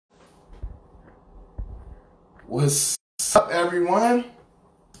What's up, everyone?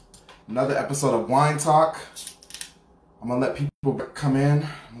 Another episode of Wine Talk. I'm gonna let people come in.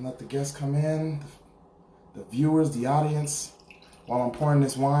 I'm gonna let the guests come in, the viewers, the audience, while I'm pouring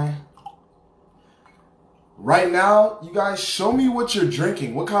this wine. Right now, you guys, show me what you're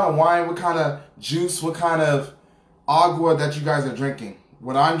drinking. What kind of wine, what kind of juice, what kind of agua that you guys are drinking.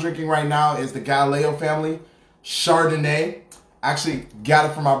 What I'm drinking right now is the Galileo family Chardonnay. Actually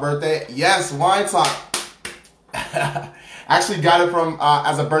got it for my birthday. Yes, Wine Talk. Actually got it from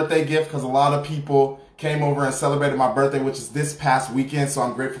as a birthday gift because a lot of people came over and celebrated my birthday, which is this past weekend. So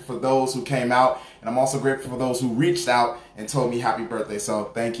I'm grateful for those who came out, and I'm also grateful for those who reached out and told me happy birthday. So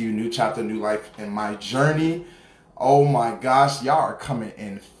thank you. New chapter, new life in my journey. Oh my gosh, y'all are coming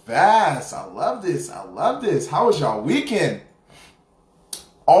in fast. I love this. I love this. How was y'all weekend?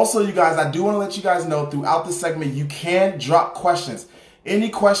 Also, you guys, I do want to let you guys know throughout the segment, you can drop questions. Any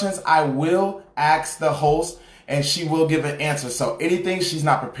questions, I will ask the host and she will give an answer. So anything, she's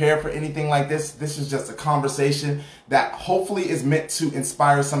not prepared for anything like this. This is just a conversation that hopefully is meant to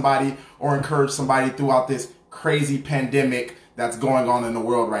inspire somebody or encourage somebody throughout this crazy pandemic that's going on in the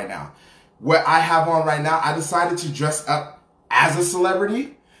world right now. What I have on right now, I decided to dress up as a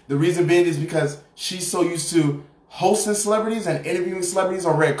celebrity. The reason being is because she's so used to hosting celebrities and interviewing celebrities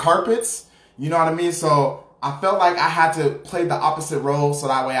on red carpets. You know what I mean? So I felt like I had to play the opposite role so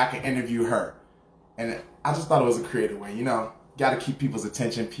that way I can interview her. And I just thought it was a creative way, you know, got to keep people's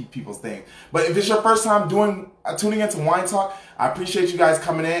attention, keep people's thing. But if it's your first time tuning into Wine Talk, I appreciate you guys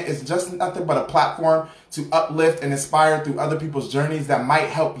coming in. It's just nothing but a platform to uplift and inspire through other people's journeys that might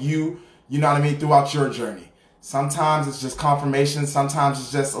help you, you know what I mean, throughout your journey. Sometimes it's just confirmation. Sometimes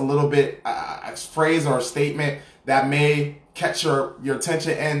it's just a little bit a phrase or a statement that may catch your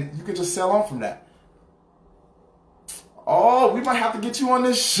attention, and you can just sail on from that. Oh, we might have to get you on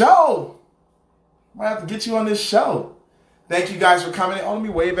this show. Might have to get you on this show. Thank you guys for coming in. Oh, let me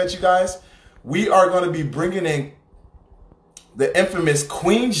wave at you guys. We are going to be bringing in the infamous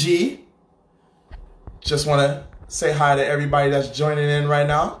Queen G. Just want to say hi to everybody that's joining in right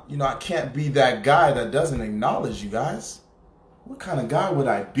now. You know, I can't be that guy that doesn't acknowledge you guys. What kind of guy would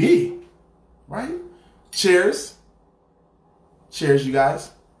I be? Right? Cheers. Cheers, you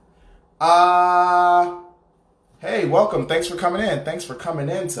guys. Hey, welcome. Thanks for coming in. Thanks for coming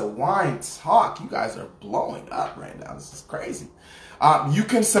in to Wine Talk. You guys are blowing up right now. This is crazy. You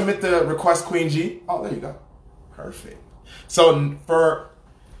can submit the request, Queen G. Oh, there you go. Perfect. So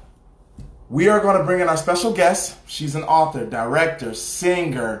we are going to bring in our special guest. She's an author, director,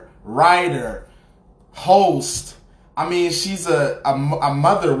 singer, writer, host. I mean, she's a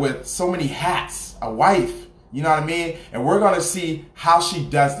mother with so many hats, a wife. You know what I mean? And we're going to see how she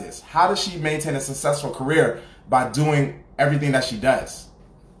does this. How does she maintain a successful career by doing everything that she does?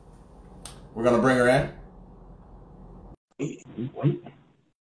 We're going to bring her in.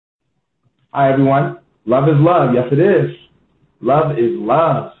 Hi, everyone. Love is love. Yes, it is. Love is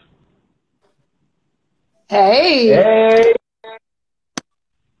love. Hey. Hey.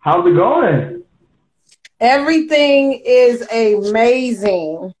 How's it going? Everything is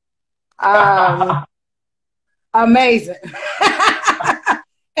amazing. Amazing.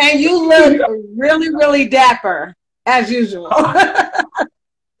 And you look really, really dapper, as usual.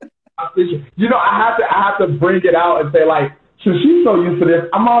 You know, I have to bring it out and say, like, since she's so used to this,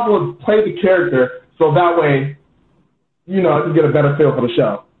 I might as well play the character so that way, you know, I can get a better feel for the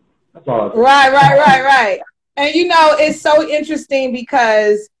show. That's all. Right. And, you know, it's so interesting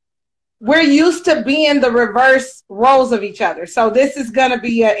because we're used to being the reverse roles of each other. So this is going to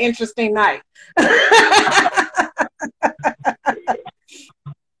be an interesting night.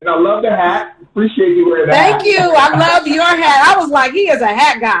 And I love the hat. Appreciate you wearing that. Thank you. I love your hat. I was like, he is a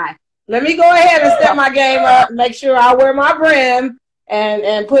hat guy. Let me go ahead and step my game up, make sure I wear my brim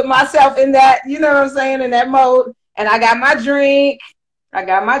and put myself in that, you know what I'm saying, in that mode. And I got my drink.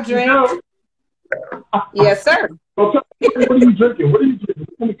 Yes, sir. So tell me, what are you drinking? What are you drinking?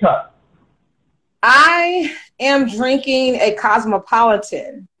 What's in the cup? I am drinking a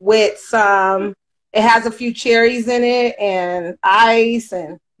Cosmopolitan with some, it has a few cherries in it and ice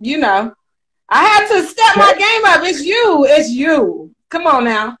and, you know, I had to step my game up. It's you. Come on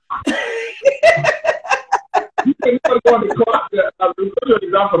now. You can't go to the refrigerator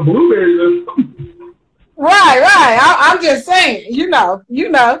got some blueberries. Right. I'm just saying, you know. It's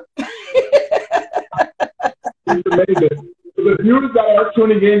amazing. For the viewers that are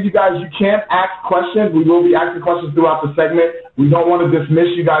tuning in, you guys, you can ask questions. We will be asking questions throughout the segment. We don't want to dismiss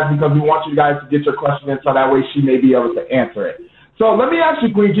you guys because we want you guys to get your question in so that way she may be able to answer it. So let me ask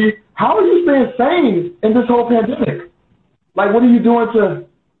you, Queen G, how are you staying sane in this whole pandemic? Like, what are you doing to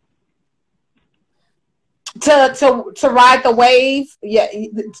to ride the wave. Yeah,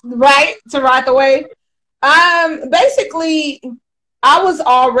 right, to ride the wave. Basically, I was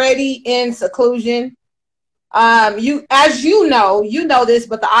already in seclusion. As you know this,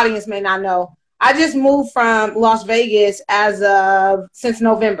 but the audience may not know. I just moved from Las Vegas since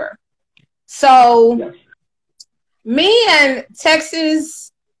November. So yes. Me and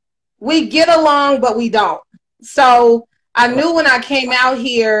Texas, we get along, but we don't. So I knew when I came out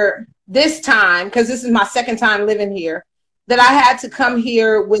here this time, because this is my second time living here, that I had to come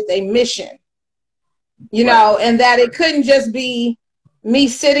here with a mission, you know, and that it couldn't just be me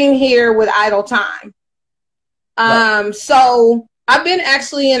sitting here with idle time. So I've been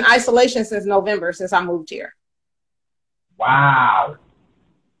actually in isolation since November, since I moved here. Wow.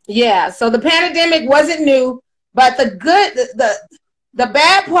 Yeah. So the pandemic wasn't new, but the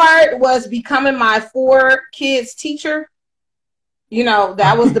bad part was becoming my 4 kids teacher. You know,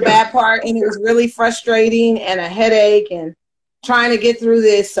 that was the bad part. And it was really frustrating and a headache, and trying to get through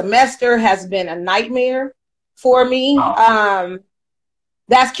this semester has been a nightmare for me. Oh.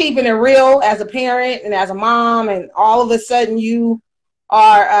 That's keeping it real as a parent and as a mom. And all of a sudden you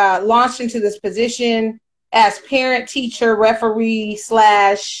are launched into this position as parent, teacher, referee /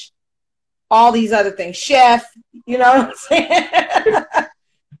 all these other things, chef, you know what I'm saying?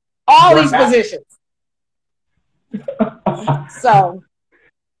 All these positions. So,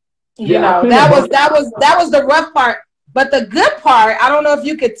 you know, that was the rough part. But the good part, I don't know if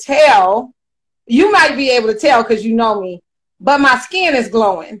you could tell, you might be able to tell because you know me, but my skin is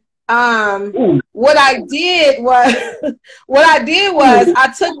glowing. What I did was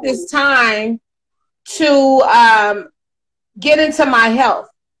I took this time to get into my health.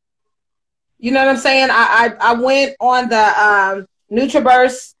 You know what I'm saying? I went on the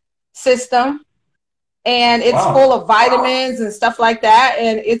NutriBurst system, and it's full of vitamins and stuff like that,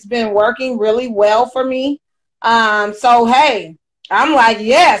 and it's been working really well for me. So hey, I'm like,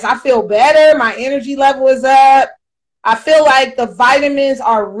 yes, I feel better. My energy level is up. I feel like the vitamins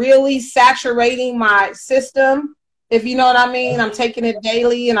are really saturating my system, if you know what I mean. I'm taking it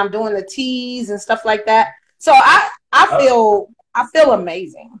daily, and I'm doing the teas and stuff like that. So I feel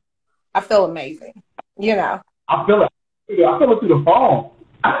amazing. I feel amazing. You know. I feel it. I feel it through the phone.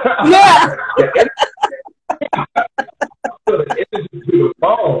 Yeah. I feel the energy through the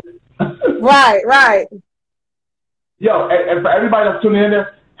phone. Right. Yo, and for everybody that's tuning in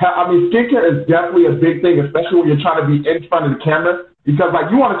there, I mean, skincare is definitely a big thing, especially when you're trying to be in front of the camera, because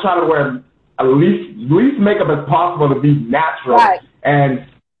like you want to try to wear at least makeup as possible to be natural. Right. And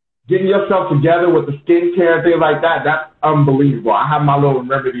getting yourself together with the skincare and things like that, that's unbelievable. I have my little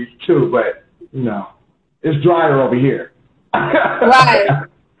remedies too, but you know, it's drier over here. Right.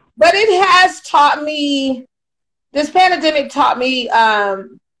 But it has taught me, this pandemic taught me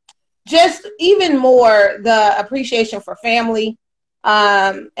just even more the appreciation for family.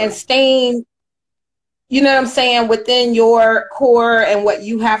 And staying, you know what I'm saying, within your core and what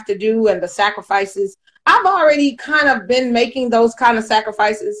you have to do and the sacrifices. I've already kind of been making those kind of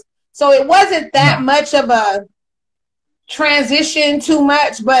sacrifices. So it wasn't that much of a transition too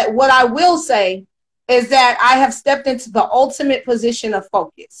much. But what I will say is that I have stepped into the ultimate position of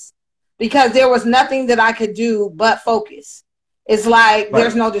focus, because there was nothing that I could do but focus. It's like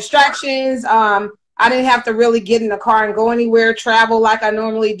there's no distractions. I didn't have to really get in the car and go anywhere, travel like I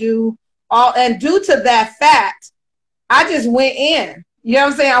normally do. And due to that fact, I just went in. You know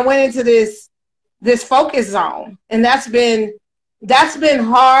what I'm saying? I went into this focus zone, and that's been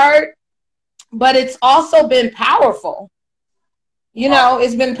hard, but it's also been powerful. You know,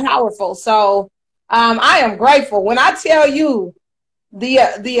 it's been powerful. So I am grateful. When I tell you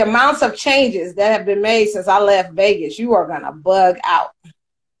the amounts of changes that have been made since I left Vegas, you are gonna bug out.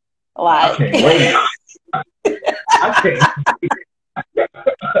 Like, I can't wait. I can't.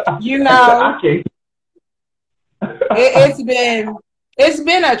 You know, it's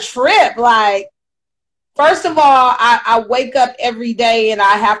been a trip. Like, first of all, I wake up every day and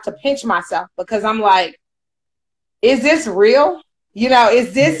I have to pinch myself, because I'm like, is this real? You know,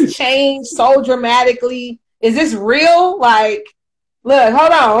 is this change so dramatically? Is this real? Like, look,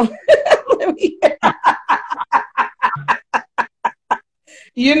 hold on. Let me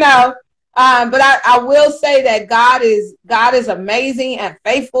you know, but I will say that God is amazing and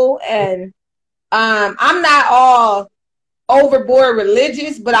faithful, and I'm not all overboard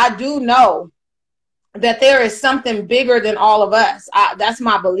religious, but I do know that there is something bigger than all of us. That's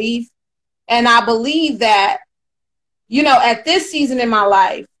my belief, and I believe that, you know, at this season in my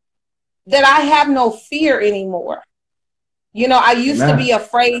life, that I have no fear anymore. You know, I used to be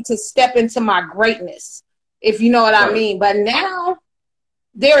afraid to step into my greatness, if you know what I mean, but now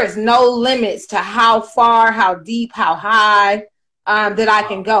there is no limits to how far, how deep, how high that I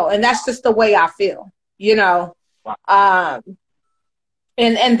can go. And that's just the way I feel, you know.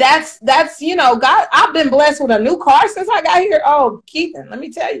 And that's, you know, God, I've been blessed with a new car since I got here. Oh, Keithen, let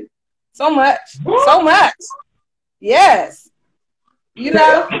me tell you, so much. Yes. You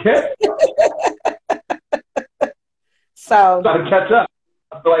know. So I'm trying to catch up.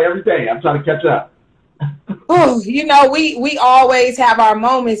 I feel like every day I'm trying to catch up. You know, we always have our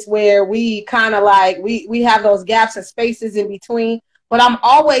moments where we kind of like we have those gaps and spaces in between. But I'm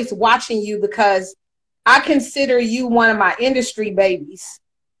always watching you because I consider you one of my industry babies.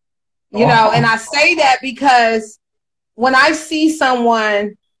 You know, and I say that because when I see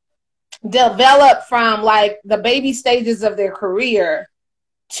someone develop from like the baby stages of their career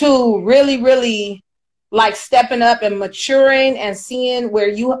to really, really like stepping up and maturing and seeing where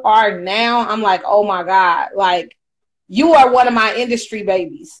you are now, I'm like, oh my God, like you are one of my industry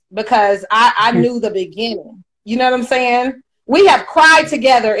babies because I knew the beginning. You know what I'm saying? We have cried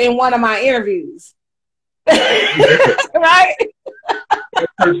together in one of my interviews. Right?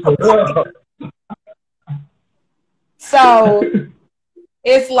 So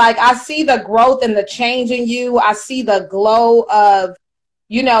it's like I see the growth and the change in you. I see the glow of,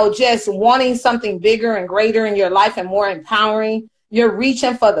 you know, just wanting something bigger and greater in your life and more empowering. You're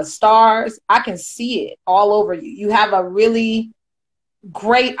reaching for the stars. I can see it all over you. You have a really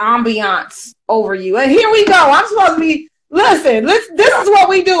great ambiance over you. And here we go. I'm supposed to be, listen, this is what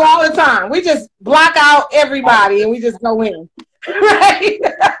we do all the time. We just block out everybody and we just go in. Right?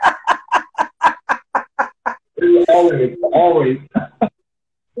 Always.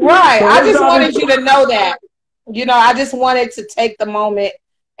 Right. I just wanted you to know that. You know, I just wanted to take the moment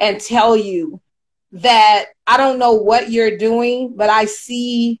and tell you that I don't know what you're doing, but I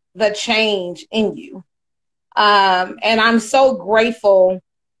see the change in you. And I'm so grateful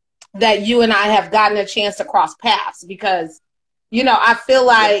that you and I have gotten a chance to cross paths because, you know, I feel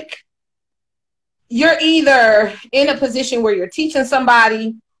like you're either in a position where you're teaching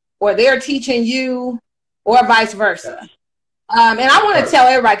somebody or they're teaching you or vice versa. And I want to tell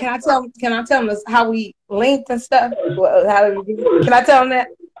everybody, can I tell them this, how we linked and stuff? Can I tell them that?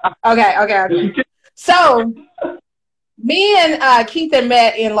 Okay. So me and Keithen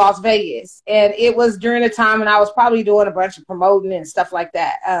met in Las Vegas, and it was during a time when I was probably doing a bunch of promoting and stuff like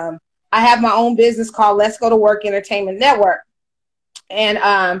that. I have my own business called Let's Go to Work Entertainment Network. And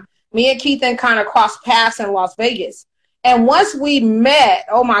me and Keithen kind of crossed paths in Las Vegas. And once we met,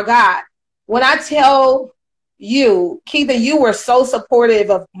 oh my God, when I tell you, Keithen, you were so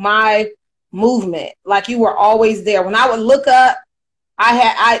supportive of my movement. Like you were always there. When I would look up,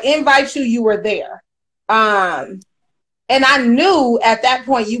 I invite you, you were there. And I knew at that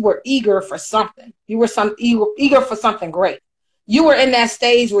point you were eager for something. You were eager for something great. You were in that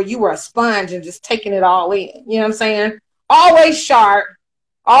stage where you were a sponge and just taking it all in. You know what I'm saying? Always sharp,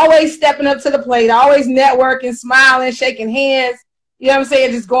 always stepping up to the plate, always networking, smiling, shaking hands. You know what I'm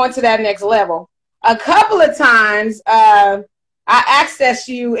saying? Just going to that next level. A couple of times, I accessed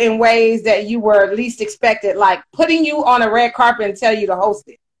you in ways that you were least expected, like putting you on a red carpet and tell you to host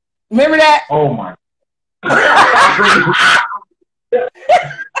it. Remember that? Oh my. I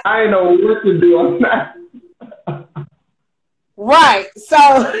didn't know what to do on that. Right.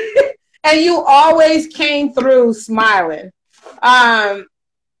 So, and you always came through smiling. But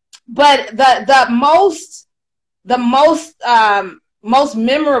the most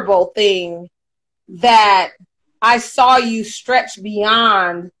memorable thing that I saw you stretch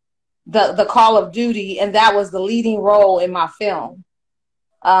beyond the call of duty, and that was the leading role in my film,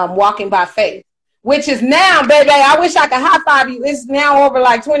 Walking by Faith, which is now, baby, I wish I could high five you. It's now over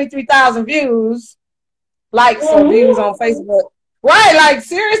like 23,000 views, likes and views on Facebook. Right, like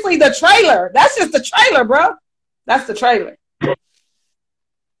seriously, the trailer. That's just the trailer, bro. That's the trailer.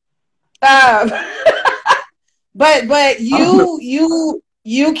 But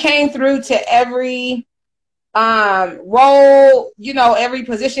you came through to every role, you know, every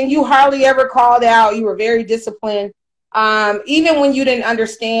position. You hardly ever called out. You were very disciplined. Even when you didn't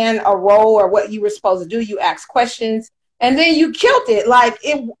understand a role or what you were supposed to do, you asked questions, and then you killed it. Like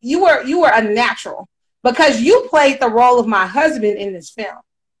you were a natural because you played the role of my husband in this film,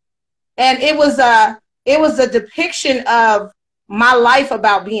 and it was a depiction of my life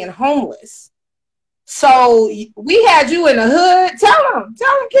about being homeless. So we had you in the hood. Tell him,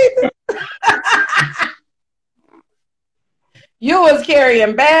 Keithen. You was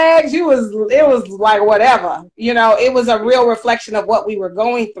carrying bags. It was like whatever, you know, it was a real reflection of what we were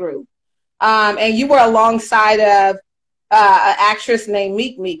going through. And you were alongside of an actress named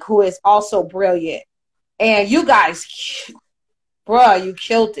Meek, who is also brilliant. And you guys bruh, you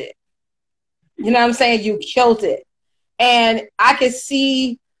killed it. You know what I'm saying? You killed it. And I could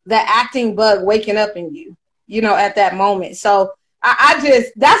see the acting bug waking up in you, you know, at that moment. So I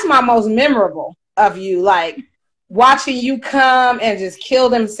just, that's my most memorable of you, like watching you come and just kill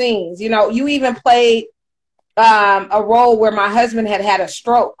them scenes. You know, you even played a role where my husband had a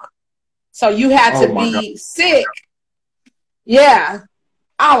stroke. So you had to be sick. Yeah.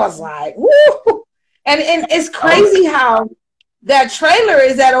 I was like, woo. And it's crazy how that trailer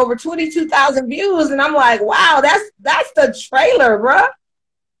is at over 22,000 views. And I'm like, wow, that's the trailer, bro.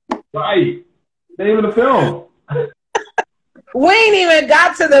 Right. Not even the film. We ain't even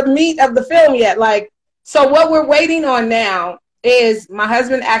got to the meat of the film yet. Like, so what we're waiting on now is my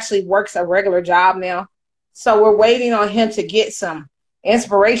husband actually works a regular job now. So we're waiting on him to get some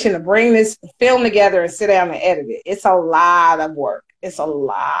inspiration to bring this film together and sit down and edit it. It's a lot of work. It's a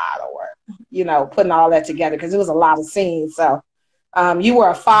lot of work, you know, putting all that together because it was a lot of scenes. So you were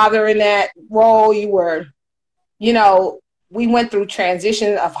a father in that role. You were, you know, we went through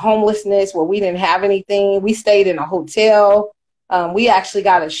transition of homelessness where we didn't have anything. We stayed in a hotel. We actually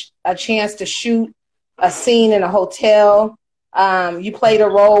got a chance to shoot a scene in a hotel. You played a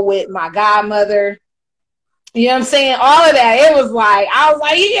role with my godmother. You know what I'm saying? All of that. It was like, I was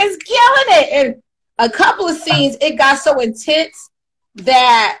like, he is killing it. And a couple of scenes, it got so intense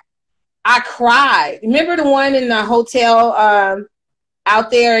that I cried. Remember the one in the hotel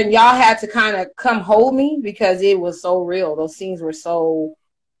out there, and y'all had to kind of come hold me because it was so real. Those scenes were so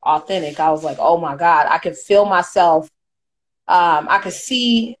authentic. I was like, oh my God, I could feel myself. I could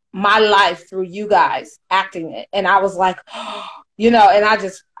see my life through you guys acting it. And I was like, you know, and I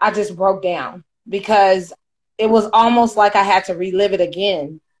just broke down because it was almost like I had to relive it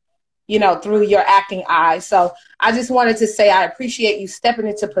again, you know, through your acting eyes. So I just wanted to say I appreciate you stepping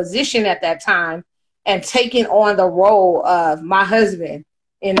into position at that time and taking on the role of my husband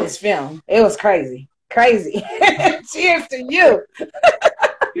in this film. It was crazy. Crazy. Cheers to you.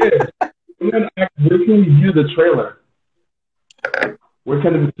 Yeah. And then, where can we view the trailer? Where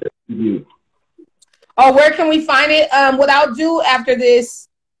can it be viewed? Oh, where can we find it? What I'll do after this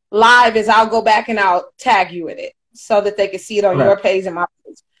live is I'll go back and I'll tag you in it so that they can see it on your page and my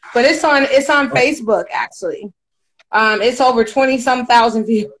page. But it's on Facebook actually. It's over 20-some thousand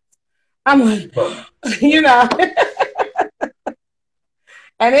views. I'm like, you know,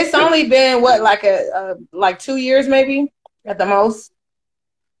 and it's only been what, like 2 years maybe at the most.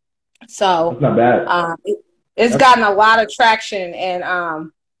 So that's not bad. It's gotten a lot of traction,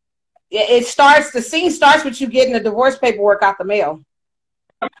 and the scene starts with you getting the divorce paperwork out the mail.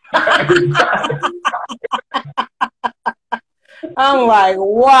 I'm like,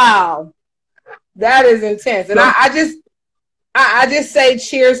 wow, that is intense. And I just say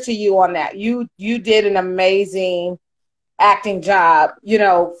cheers to you on that. You did an amazing acting job, you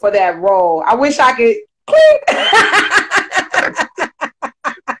know, for that role. I wish I could.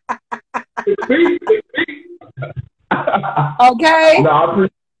 Okay. No, I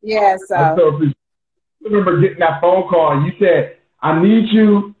appreciate. Yeah. So I remember getting that phone call and you said, I need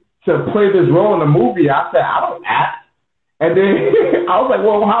you to play this role in the movie. I said, I don't act. And then I was like,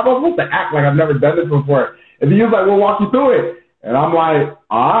 well, how am I supposed to act like I've never done this before? And then he was like, well, walk you through it. And I'm like,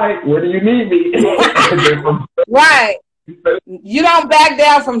 all right, where do you need me? Right. You don't back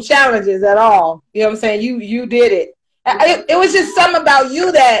down from challenges at all. You know what I'm saying? You did it. It was just something about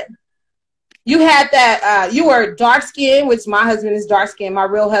you that you had that, you were dark skinned, which my husband is dark skinned. My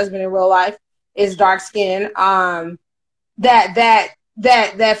real husband in real life is dark skinned. That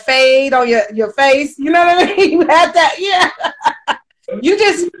fade on your face, you know what I mean? You had that, yeah.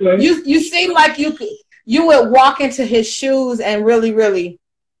 You seem like you would walk into his shoes and really, really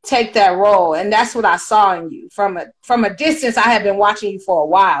take that role. And that's what I saw in you. From a distance, I had been watching you for a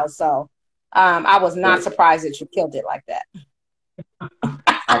while. So I was not surprised that you killed it like that.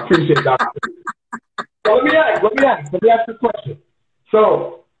 I appreciate that. So let me ask you a question.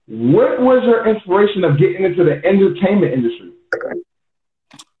 So what was your inspiration of getting into the entertainment industry?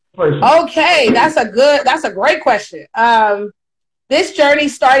 Okay, that's a great question. This journey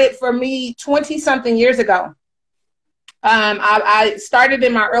started for me 20-something years ago. I started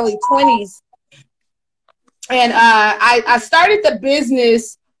in my early 20s, and I started the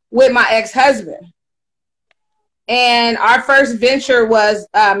business with my ex-husband. And our first venture was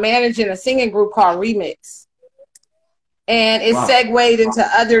managing a singing group called Remix. And it segued into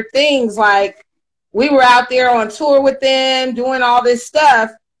other things, like we were out there on tour with them, doing all this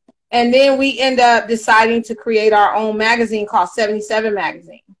stuff. And then we end up deciding to create our own magazine called 77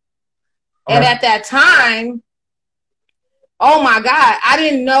 Magazine. And at that time, oh my God, I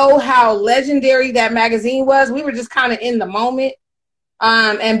didn't know how legendary that magazine was. We were just kind of in the moment.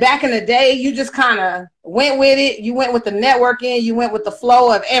 And back in the day, you just kind of went with it. You went with the networking. You went with the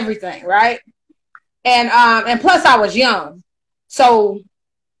flow of everything, right? And plus I was young. So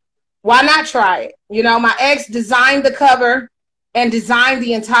why not try it? You know, my ex designed the cover and designed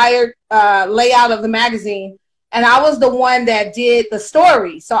the entire layout of the magazine. And I was the one that did the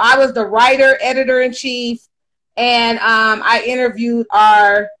story. So I was the writer, editor-in-chief, and I interviewed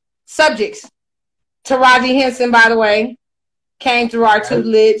our subjects. Taraji Henson, by the way, came through our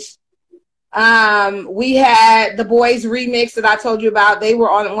tutelage. We had the Boys Remix that I told you about. They were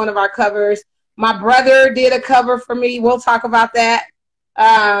on one of our covers. My brother did a cover for me. We'll talk about that.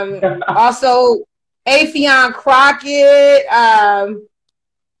 Also, Affion Crockett.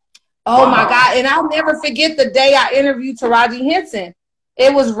 Oh, wow. My God. And I'll never forget the day I interviewed Taraji Henson.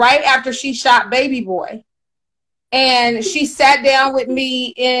 It was right after she shot Baby Boy. And she sat down with me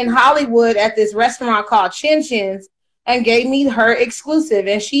in Hollywood at this restaurant called Chin Chin's and gave me her exclusive.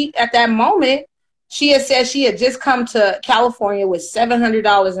 And she, at that moment, she had said she had just come to California with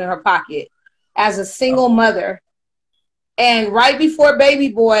 $700 in her pocket as a single mother. And right before Baby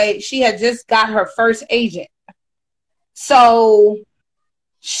Boy, she had just got her first agent. So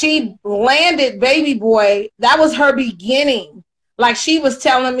she landed Baby Boy. That was her beginning. Like, she was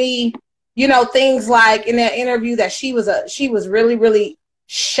telling me, you know, things like in that interview that she was really, really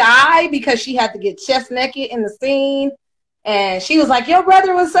shy because she had to get chest naked in the scene. And she was like, your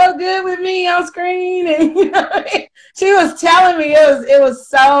brother was so good with me on screen. And you know, she was telling me it was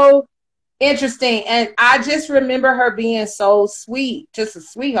so interesting. And I just remember her being so sweet, just a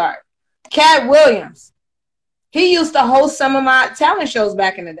sweetheart. Cat Williams, he used to host some of my talent shows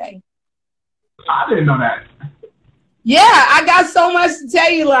back in the day. I didn't know that. Yeah, I got so much to tell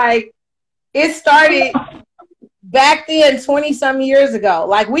you. Like, it started back then, 20-some years ago.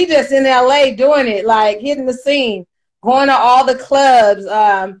 Like, we just in LA doing it, like hitting the scene, going to all the clubs,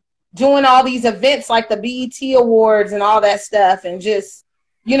 doing all these events like the BET Awards and all that stuff, and just,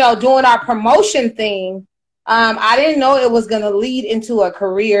 you know, doing our promotion thing. I didn't know it was going to lead into a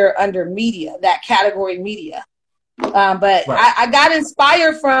career under media, that category media. But right. I got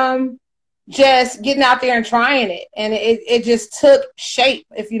inspired from just getting out there and trying it. And it just took shape,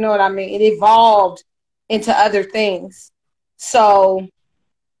 if you know what I mean. It evolved into other things. So,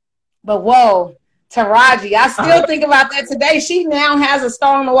 but whoa, Taraji, I still think about that today. She now has a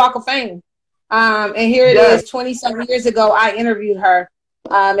star on the Walk of Fame. And here it is, 20-some years ago, I interviewed her.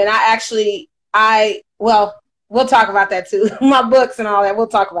 And we'll talk about that too. My books and all that, we'll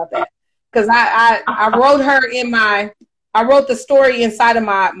talk about that. Because I wrote her I wrote the story inside of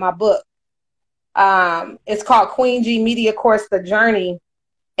my book. It's called Queen G Media Course, The Journey.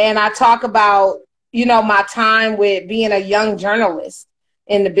 And I talk about, you know, my time with being a young journalist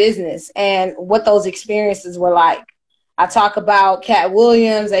in the business and what those experiences were like. I talk about Cat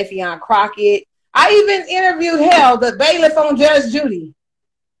Williams, Affion Crockett. I even interviewed the bailiff on Judge Judy.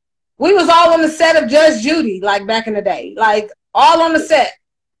 We was all on the set of Judge Judy, like back in the day, like all on the set,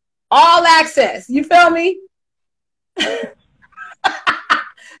 all access. You feel me?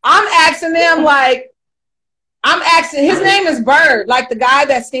 I'm asking them, his name is Bird. Like, the guy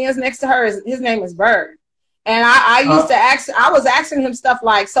that stands next to her, his name is Bird. And I was asking him stuff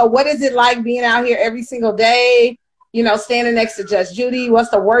like, so what is it like being out here every single day, you know, standing next to Judge Judy?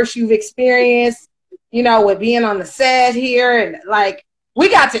 What's the worst you've experienced, you know, with being on the set here? And like, we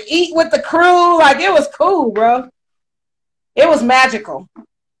got to eat with the crew. Like, it was cool, bro. It was magical.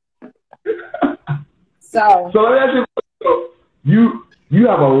 So let me ask you, you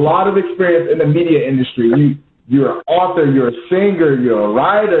have a lot of experience in the media industry. You're an author, you're a singer, you're a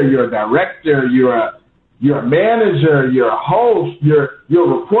writer, you're a director, you're a manager, you're a host, you're a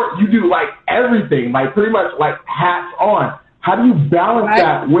report. You do like everything, like pretty much like hats on. How do you balance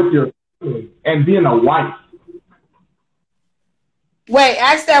that with your family and being a wife? Wait,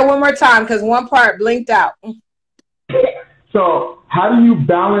 ask that one more time because one part blinked out. So how do you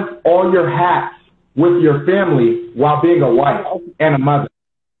balance all your hats with your family while being a wife and a mother?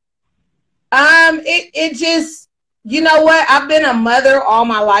 It just, you know what? I've been a mother all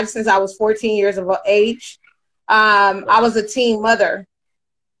my life since I was 14 years of age. I was a teen mother.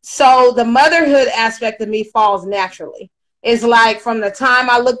 So the motherhood aspect of me falls naturally. It's like from the time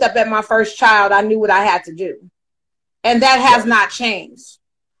I looked up at my first child, I knew what I had to do. And that has not changed.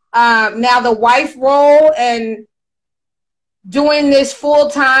 Now the wife role and doing this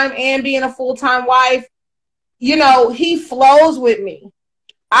full time and being a full-time wife, you know, he flows with me.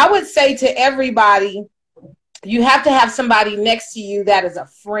 I would say to everybody, you have to have somebody next to you that is a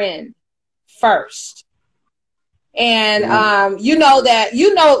friend first. And you know that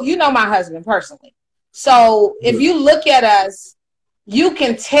you know my husband personally. So if you look at us, you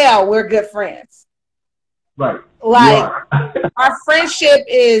can tell we're good friends. Right. Like our friendship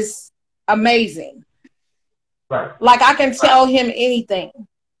is amazing. Right. Like I can tell him anything.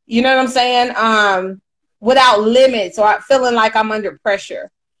 You know what I'm saying? Without limits or feeling like I'm under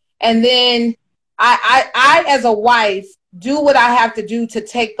pressure. And then I as a wife do what I have to do to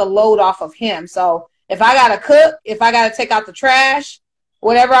take the load off of him. So if I gotta cook, if I gotta take out the trash,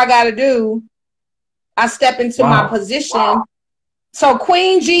 whatever I gotta do, I step into my position. Wow. So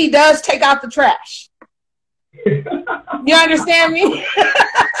Queen G does take out the trash. You understand me?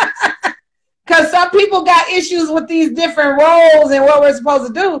 Because some people got issues with these different roles and what we're supposed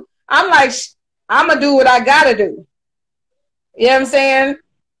to do. I'm like, I'm going to do what I got to do. You know what I'm saying?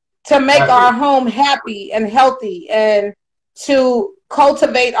 To make our home happy and healthy and to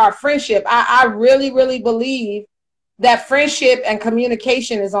cultivate our friendship. I really, really believe that friendship and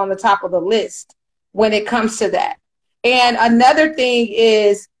communication is on the top of the list when it comes to that. And another thing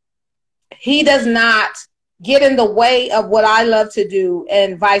is he does not get in the way of what I love to do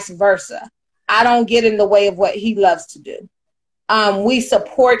and vice versa. I don't get in the way of what he loves to do. We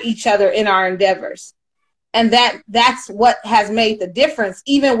support each other in our endeavors. And that's what has made the difference,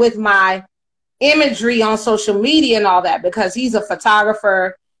 even with my imagery on social media and all that, because he's a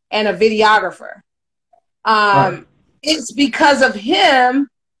photographer and a videographer. It's because of him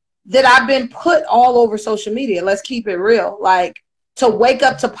that I've been put all over social media. Let's keep it real. Like, to wake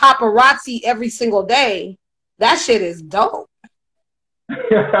up to paparazzi every single day, that shit is dope. You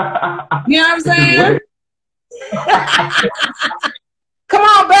know what I'm saying? Come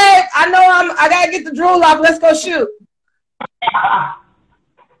on, babe. I know I gotta get the drool off. Let's go shoot.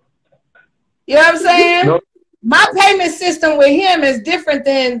 You know what I'm saying? Nope. My payment system with him is different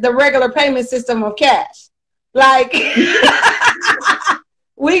than the regular payment system of cash. Like,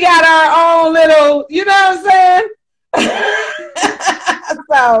 we got our own little, you know what I'm saying?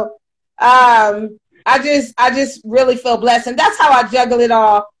 So, I just really feel blessed. And that's how I juggle it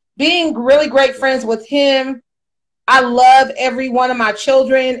all. Being really great friends with him. I love every one of my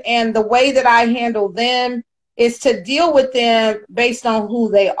children. And the way that I handle them is to deal with them based on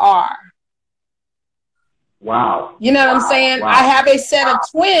who they are. Wow. You know what I'm saying? Wow. I have a set of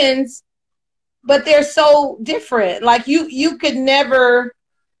twins, but they're so different. Like you could never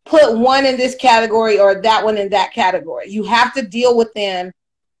put one in this category or that one in that category. You have to deal with them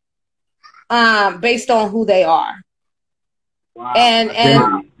based on who they are. Wow.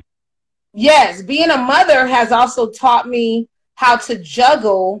 And yes, being a mother has also taught me how to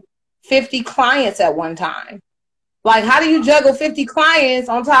juggle 50 clients at one time. Like, how do you juggle 50 clients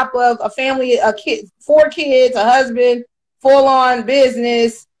on top of a family, a kid, 4 kids, a husband, full-on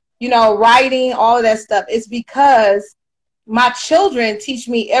business, you know, writing, all of that stuff? It's because my children teach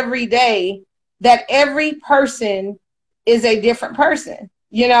me every day that every person is a different person,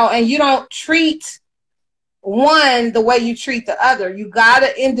 you know, and you don't treat one the way you treat the other. You got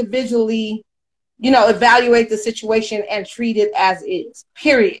to individually, you know, evaluate the situation and treat it as is,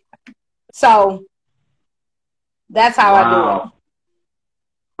 period. So that's how I do it.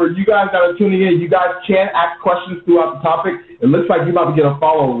 For you guys that are tuning in, you guys can ask questions throughout the topic. It looks like you're about to get a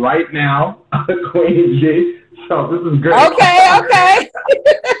follow right now, Queen G. So this is great. Okay.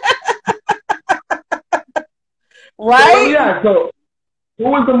 Right? So, yeah, so who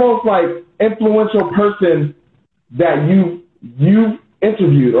was the most, like, influential person that you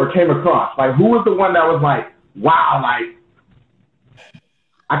interviewed or came across? Like, who was the one that was like, wow, like,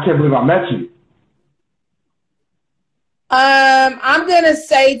 I can't believe I met you? I'm going to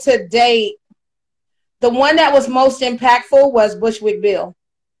say to date, the one that was most impactful was Bushwick Bill.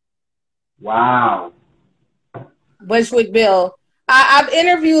 Wow. Bushwick Bill. I've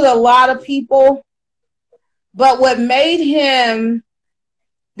interviewed a lot of people, but what made him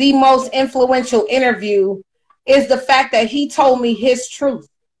the most influential interview is the fact that he told me his truth.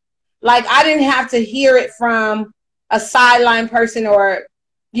 Like, I didn't have to hear it from a sideline person or,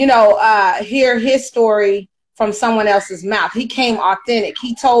 you know, hear his story from someone else's mouth. He came authentic.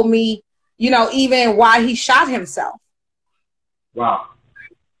 He told me, you know, even why he shot himself. Wow.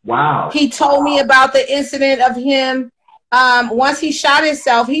 He told me about the incident of him. Once he shot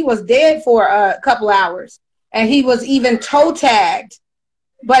himself, he was dead for a couple hours and he was even toe tagged.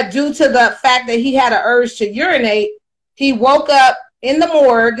 But due to the fact that he had an urge to urinate, he woke up in the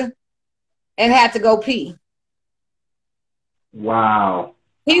morgue and had to go pee. Wow.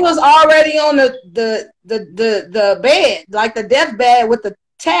 He was already on the bed, like the death bed with the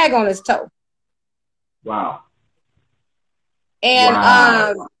tag on his toe. Wow.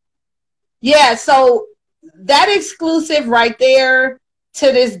 And yeah, so that exclusive right there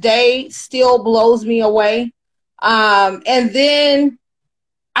to this day still blows me away. And then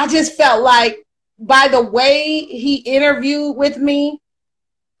I just felt like by the way he interviewed with me,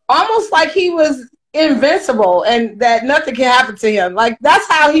 almost like he was invincible and that nothing can happen to him. Like that's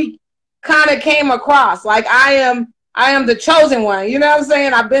how he kind of came across. Like I am the chosen one. You know what I'm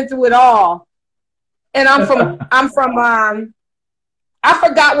saying? I've been through it all. And I'm from I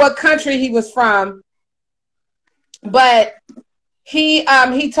forgot what country he was from, but he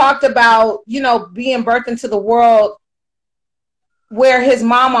talked about, you know, being birthed into the world where his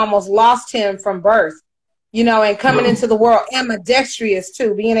mom almost lost him from birth, you know, and coming into the world ambidextrous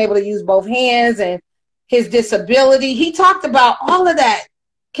too, being able to use both hands and his disability. He talked about all of that.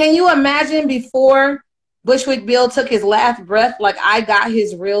 Can you imagine before Bushwick Bill took his last breath, like I got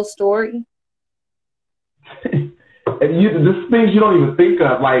his real story? And this things you don't even think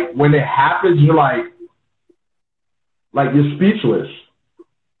of. Like when it happens, you're like you're speechless.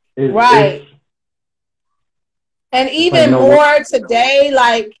 Right. And even more today,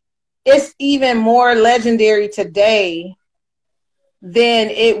 like it's even more legendary today than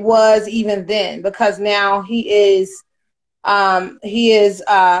it was even then, because now he is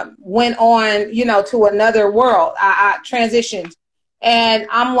went on, you know, to another world. I transitioned, and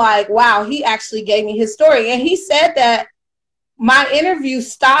I'm like, wow, he actually gave me his story. And he said that my interview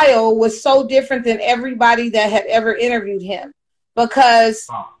style was so different than everybody that had ever interviewed him, because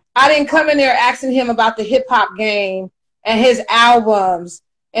I didn't come in there asking him about the hip hop game and his albums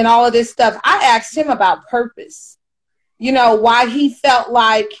and all of this stuff. I asked him about purpose, you know, why he felt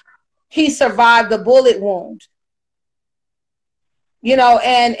like he survived the bullet wound, you know,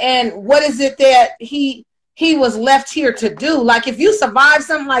 and what is it that he was left here to do? Like if you survive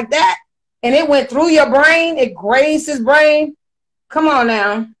something like that and it went through your brain, it grazed his brain, come on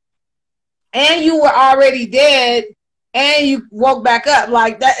now, and you were already dead and you woke back up,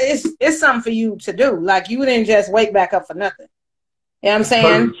 like that it's something for you to do. Like you didn't just wake back up for nothing. You know what I'm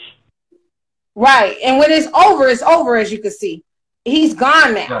saying? Right. And when it's over, as you can see. He's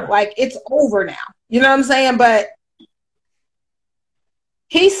gone now. Right. Like it's over now. You know what I'm saying? But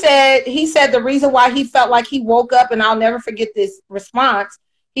he said the reason why he felt like he woke up, and I'll never forget this response.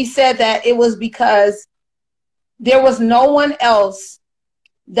 He said that it was because there was no one else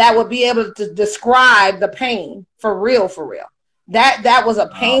that would be able to describe the pain for real, for real. That was a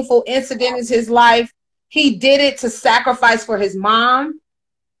painful incident in his life. He did it to sacrifice for his mom.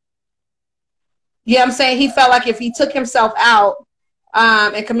 You know what I'm saying? He felt like if he took himself out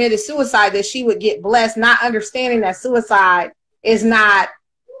and committed suicide, that she would get blessed, not understanding that suicide is not,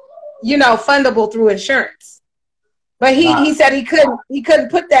 you know, fundable through insurance. But he said he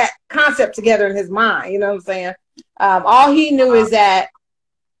couldn't put that concept together in his mind. You know what I'm saying? All he knew is that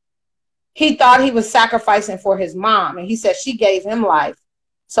he thought he was sacrificing for his mom, and he said she gave him life,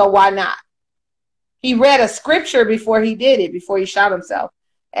 so why not? He read a scripture before he did it, before he shot himself,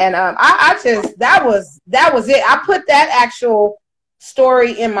 and I just that was it. I put that actual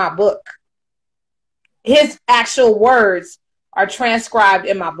story in my book. His actual words are transcribed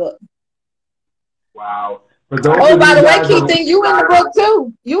in my book. Wow. Oh, by the way, Keithen, you in the book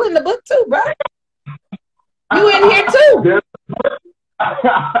too. You in the book too, bro. You in here too.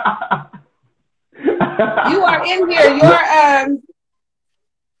 You are in here.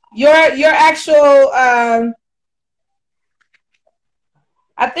 Your actual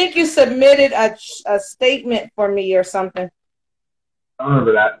I think you submitted a statement for me or something. I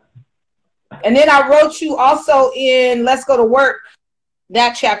remember that. And then I wrote you also in Let's Go to Work,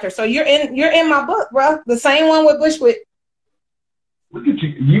 that chapter. So you're in my book, bro. The same one with Bushwick. Look at you.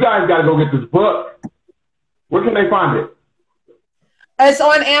 You guys got to go get this book. Where can they find it? It's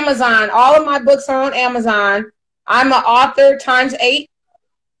on Amazon. All of my books are on Amazon. I'm an author ×8.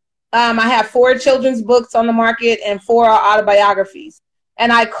 I have 4 children's books on the market and 4 are autobiographies.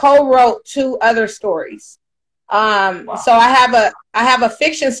 And I co-wrote 2 other stories. Wow. So I have a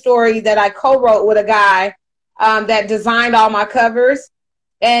fiction story that I co-wrote with a guy that designed all my covers.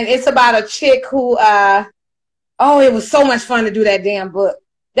 And it's about a chick who, it was so much fun to do that damn book.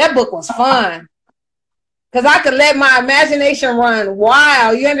 That book was fun. Because I could let my imagination run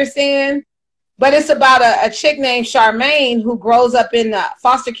wild, you understand? But it's about a chick named Charmaine who grows up in the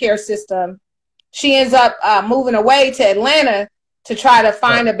foster care system. She ends up moving away to Atlanta to try to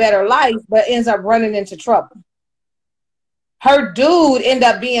find a better life, but ends up running into trouble. Her dude ended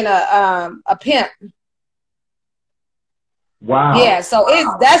up being a pimp. Wow. Yeah, so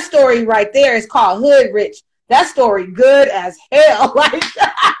it's that story right there is called Hood Rich. That story good as hell. Like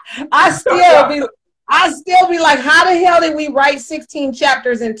I still be like, how the hell did we write 16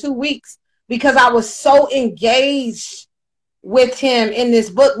 chapters in 2 weeks? Because I was so engaged with him in this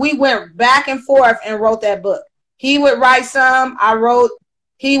book. We went back and forth and wrote that book. He would write some. I wrote.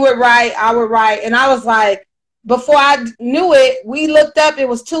 He would write. I would write. And I was like, before I knew it, we looked up. It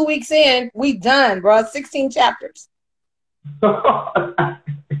was 2 weeks in. We done, bro. 16 chapters.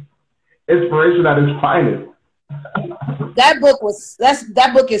 Inspiration at its finest. That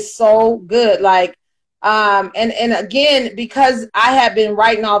book is so good. Like, and again, because I had been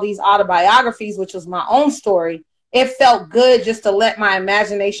writing all these autobiographies, which was my own story, it felt good just to let my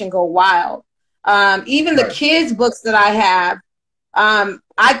imagination go wild. Even the kids' books that I have,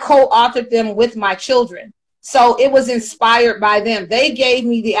 I co-authored them with my children. So it was inspired by them. They gave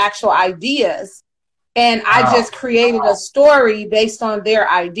me the actual ideas, and I just created a story based on their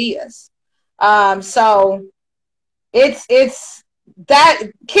ideas. So it's that,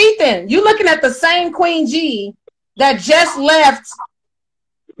 Keithen, you looking at the same Queen G that just left.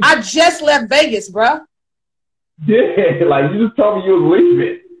 I just left Vegas, bro. Yeah, like you just told me you was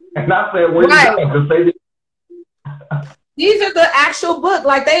leaving, and I said, "When you say These are the actual book.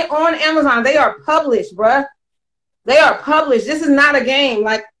 Like, they on Amazon. They are published, bruh. They are published. This is not a game.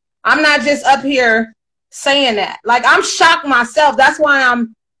 Like, I'm not just up here saying that. Like, I'm shocked myself. That's why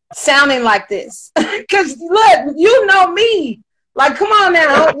I'm sounding like this. Because, look, you know me. Like, come on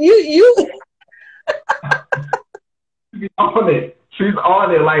now. You. She's on it. She's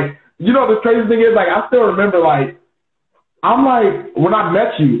on it. Like, you know, the crazy thing is, like, I still remember, like, I'm like, when I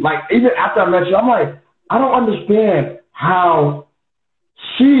met you, like, even after I met you, I'm like, I don't understand how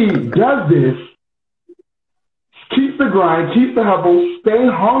she does this, keeps the grind, keeps the hustle, stay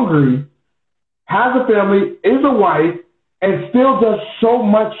hungry, has a family, is a wife, and still does so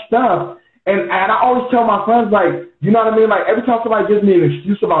much stuff. And I always tell my friends, like, you know what I mean? Like, every time somebody gives me an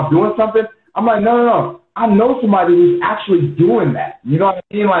excuse about doing something, I'm like, no. I know somebody who's actually doing that. You know what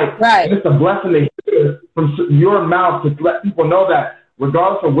I mean? Like, and it's a blessing to hear from your mouth to let people know that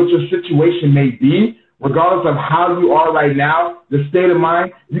regardless of what your situation may be, regardless of how you are right now, the state of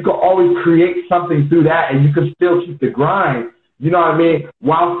mind, you can always create something through that, and you can still keep the grind, you know what I mean,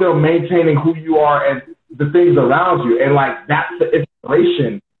 while still maintaining who you are and the things around you. And, like, that's the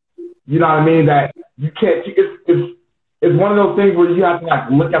inspiration, you know what I mean, that you can't, it's one of those things where you have to, like,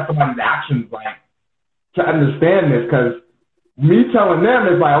 look at somebody's actions, like, to understand this, because me telling them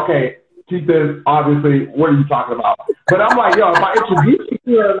is like, okay, Keithen, obviously, what are you talking about? But I'm like, yo, if I introduce you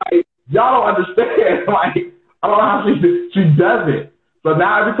to her, like, y'all don't understand. Like, I don't know how she does it. So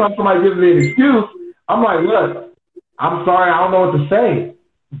now every time somebody gives me an excuse, I'm like, look, I'm sorry, I don't know what to say.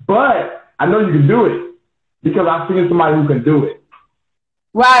 But I know you can do it because I've seen somebody who can do it.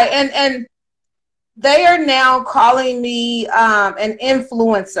 Right. And they are now calling me an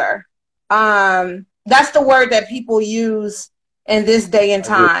influencer. That's the word that people use in this day and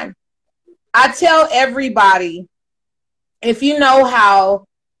time. I tell everybody, if you know how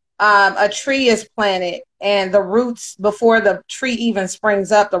a tree is planted and the roots, before the tree even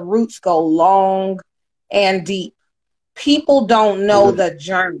springs up, the roots go long and deep. People don't know the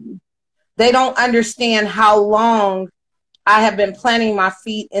journey. They don't understand how long I have been planting my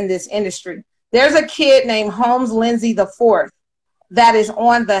feet in this industry. There's a kid named Holmes Lindsay IV that is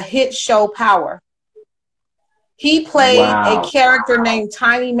on the hit show Power. He played a character named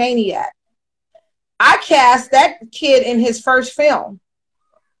Tiny Maniac. I cast that kid in his first film.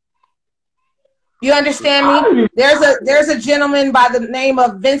 You understand me? There's a gentleman by the name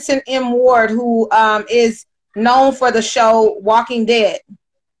of Vincent M. Ward who is known for the show Walking Dead.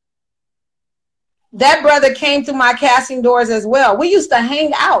 That brother came through my casting doors as well. We used to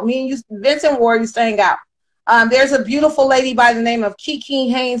hang out. Me and Vincent Ward used to hang out. There's a beautiful lady by the name of Kiki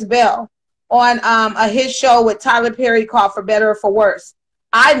Haynes Bell on a hit show with Tyler Perry called For Better or For Worse.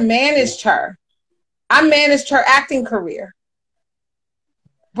 I managed her. I managed her acting career.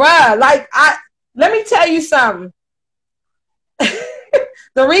 Bruh, like, let me tell you something.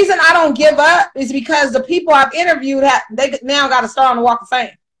 The reason I don't give up is because the people I've interviewed, they now got to start on the Walk of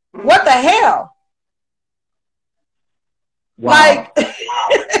Fame. What the hell? Wow. Like,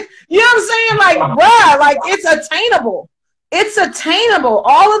 you know what I'm saying? Like, bruh, like, it's attainable. It's attainable.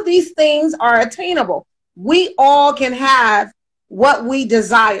 All of these things are attainable. We all can have what we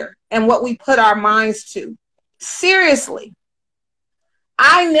desire and what we put our minds to. Seriously.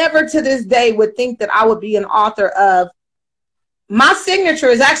 I never to this day would think that I would be an author of. My signature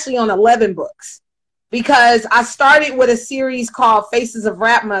is actually on 11 books because I started with a series called Faces of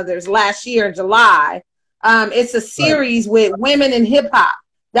Rap Mothers last year in July. It's a series with women in hip hop.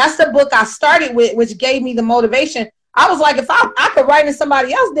 That's the book I started with, which gave me the motivation. I was like, if I could write in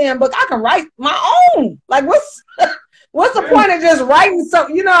somebody else's damn book, I can write my own. Like, what's the point of just writing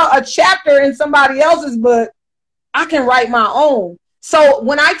a chapter in somebody else's book? I can write my own. So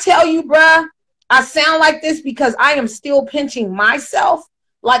when I tell you, bruh, I sound like this because I am still pinching myself.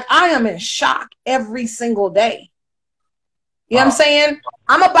 Like I am in shock every single day. You know what I'm saying?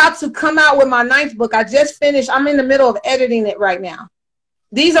 I'm about to come out with my 9th book. I just finished. I'm in the middle of editing it right now.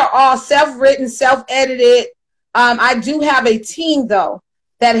 These are all self-written, self-edited. I do have a team, though,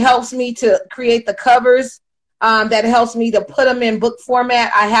 that helps me to create the covers, that helps me to put them in book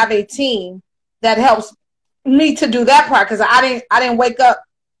format. I have a team that helps me to do that part because I didn't wake up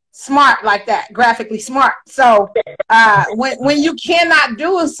smart like that, graphically smart. So when you cannot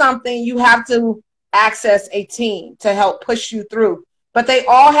do something, you have to access a team to help push you through. But they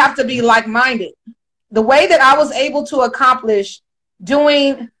all have to be like-minded. The way that I was able to accomplish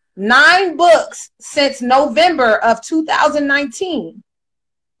doing 9 books since November of 2019,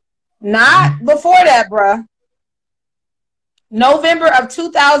 not before that, bruh. November of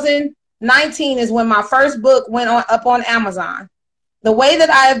 2019 is when my first book went up on Amazon. The way that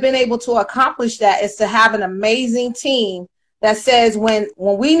I have been able to accomplish that is to have an amazing team that says when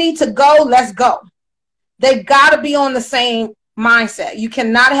we need to go, let's go. They got to be on the same mindset. You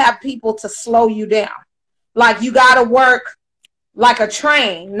cannot have people to slow you down. Like you got to work like a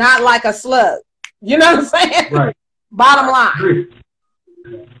train, not like a slug. You know what I'm saying? Right. Bottom line.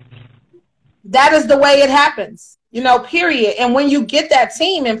 That is the way it happens, you know, period. And when you get that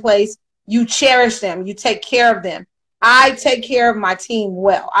team in place, you cherish them. You take care of them. I take care of my team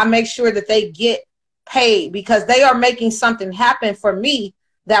well. I make sure that they get paid because they are making something happen for me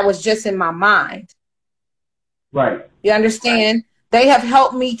that was just in my mind. Right. You understand? Right. They have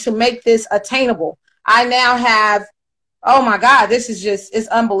helped me to make this attainable. I now have, oh my God, this is just, it's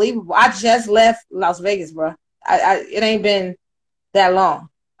unbelievable. I just left Las Vegas, bro. It ain't been that long.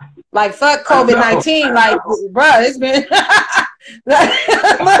 Like, fuck COVID-19. Like, bro, it's been,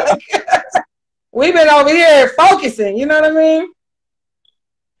 look, we've been over here focusing. You know what I mean?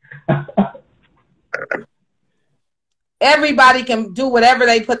 Everybody can do whatever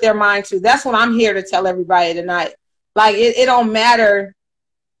they put their mind to. That's what I'm here to tell everybody tonight. Like, it don't matter,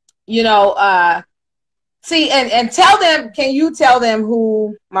 you know, see, and tell them, can you tell them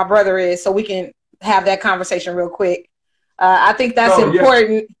who my brother is so we can have that conversation real quick? I think that's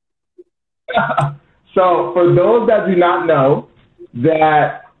important. Yeah. So for those that do not know,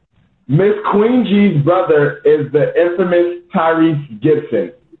 that Miss Queen G's brother is the infamous Tyrese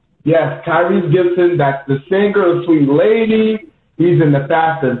Gibson. Yes, Tyrese Gibson, that's the singer of Sweet Lady. He's in the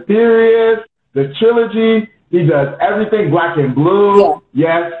Fast and Furious, the trilogy. He does everything Black and Blue.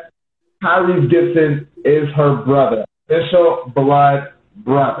 Yeah. Yes, Tyrese Gibson is her brother, official blood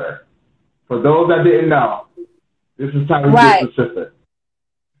brother. For those that didn't know, this is Tyrese Gibson's sister.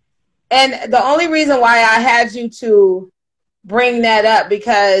 And the only reason why I had you to bring that up,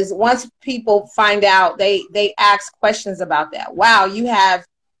 because once people find out, they ask questions about that. Wow, you have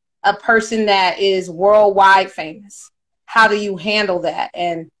a person that is worldwide famous. How do you handle that?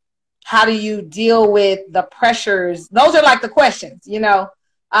 And how do you deal with the pressures? Those are like the questions, you know.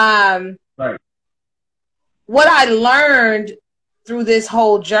 Right. What I learned through this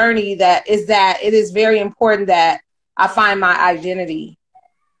whole journey that it is very important that I find my identity.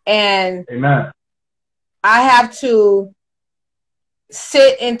 And Amen. I have to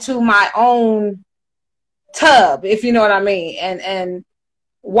sit into my own tub, if you know what I mean, and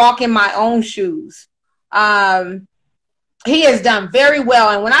walk in my own shoes. He has done very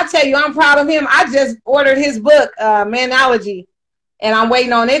well. And when I tell you I'm proud of him, I just ordered his book, Manology, and I'm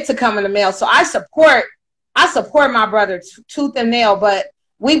waiting on it to come in the mail. So I support my brother tooth and nail, but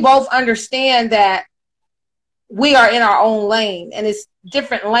we both understand that we are in our own lane and it's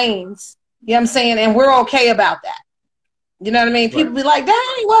different lanes. You know what I'm saying? And we're okay about that. You know what I mean? Right. People be like,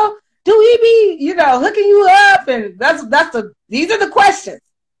 dang, well, do he be, you know, hooking you up? And these are the questions,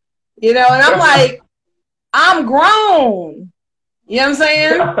 you know? And I'm like, I'm grown. You know what I'm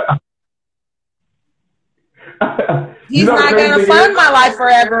saying? He's not going to fund my life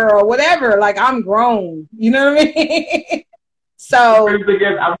forever or whatever. Like, I'm grown. You know what I mean? So. I'm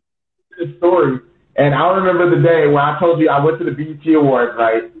the story. And I remember the day when I told you I went to the BET Awards,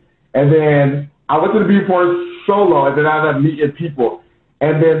 right? And then I went to the BET Awards solo, and then I ended up meeting people.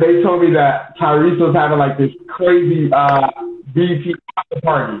 And then they told me that Tyrese was having like this crazy BET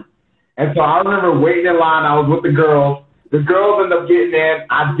party. And so I remember waiting in line. I was with the girls. The girls ended up getting in.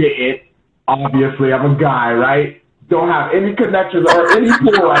 I didn't. Obviously, I'm a guy, right? Don't have any connections or any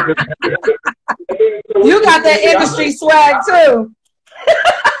pull. You got that industry swag too.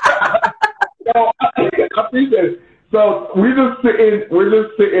 So, I appreciate it. So we're just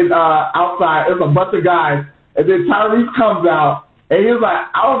sitting outside. There's a bunch of guys, and then Tyrese comes out, and he's like,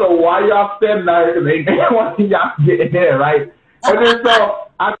 I don't know why y'all standing out here because they want y'all to get in there, right? And then so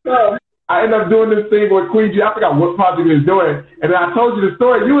I I ended up doing this thing with Queen G. I forgot what project we was doing. And then I told you the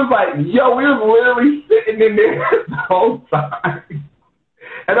story. You was like, yo, we was literally sitting in there the whole time.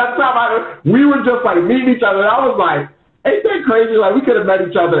 And that time we were just like meeting each other. And I was like, ain't that crazy? Like, we could have met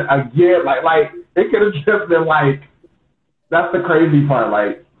each other again. Like it could have just been like, that's the crazy part.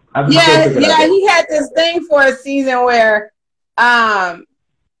 Like, he had this thing for a season where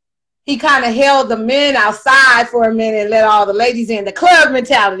he kind of held the men outside for a minute and let all the ladies in. The club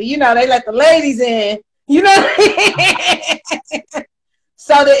mentality, you know, they let the ladies in, you know,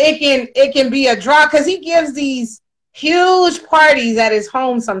 so that it can be a draw, because he gives these huge parties at his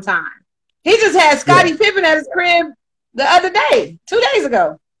home sometime. He just had Scottie Pippen at his crib the other day, 2 days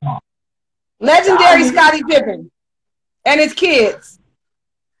ago. Legendary Scottie Pippen and his kids.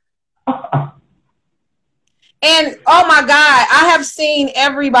 And oh my God, I have seen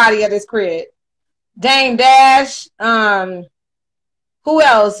everybody at his crib. Dame Dash, who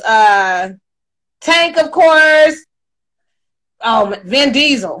else? Tank, of course. Oh, Vin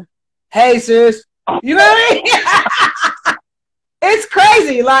Diesel. Hey, sis. You know what I mean? It's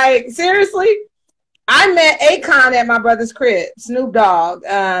crazy. Like, seriously. I met Akon at my brother's crib. Snoop Dogg.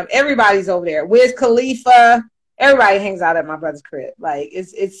 Everybody's over there. Wiz Khalifa. Everybody hangs out at my brother's crib. Like,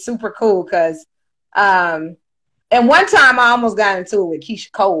 it's super cool because and one time I almost got into it with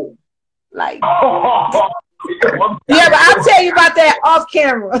Keisha Cole. Like, yeah, but I'll tell you about that off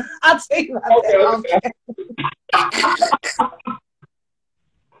camera. I'll tell you about that off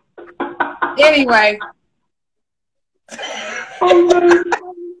camera. Anyway.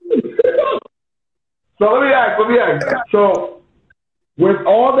 So let me ask. So with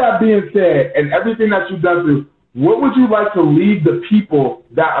all that being said and everything that you've done through, what would you like to leave the people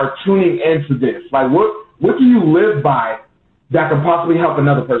that are tuning into this? Like, what do you live by that can possibly help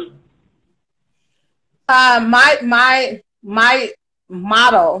another person? My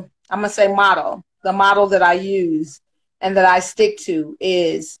motto, I'm going to say motto, the model that I use and that I stick to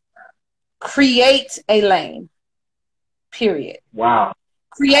is create a lane, period. Wow.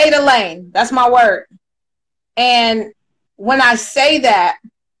 Create a lane. That's my word. And when I say that,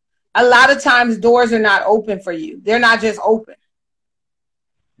 a lot of times doors are not open for you. They're not just open.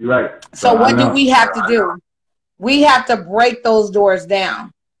 You're right. So what do we have to do? We have to break those doors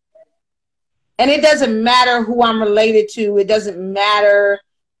down. And it doesn't matter who I'm related to. It doesn't matter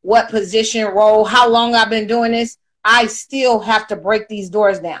what position, role, how long I've been doing this. I still have to break these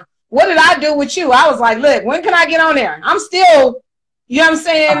doors down. What did I do with you? I was like, look, when can I get on there? I'm still, you know what I'm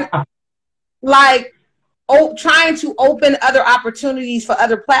saying? Like, trying to open other opportunities for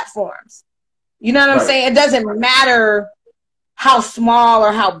other platforms. You know what I'm saying? It doesn't matter how small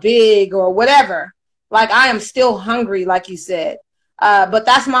or how big or whatever. Like, I am still hungry, like you said. But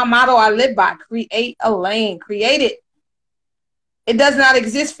that's my motto I live by. Create a lane. Create it. It does not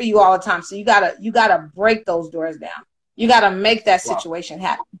exist for you all the time. So you gotta break those doors down. You gotta make that situation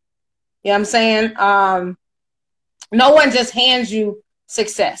happen. You know what I'm saying? No one just hands you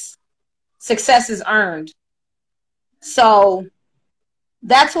success. Success is earned. So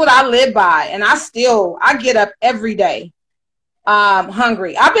that's what I live by. And I get up every day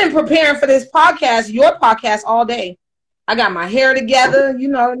hungry. I've been preparing for this podcast, your podcast, all day. I got my hair together, you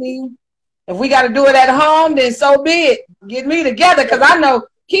know what I mean? If we got to do it at home, then so be it. Get me together, because I know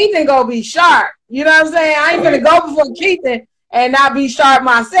Keithen gonna be sharp. You know what I'm saying? I ain't gonna go before Keithen and not be sharp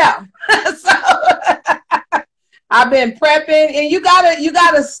myself. So I've been prepping, and you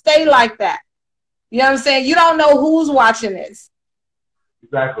gotta stay like that. You know what I'm saying? You don't know who's watching this.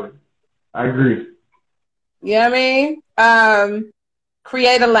 Exactly. I agree. You know what I mean?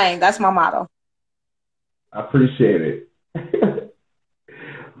 Create a lane. That's my motto. I appreciate it.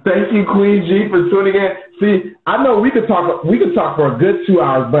 Thank you, Queen G, for tuning in. See, I know we could talk for a good 2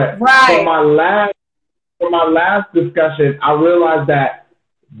 hours, but for my last discussion, I realized that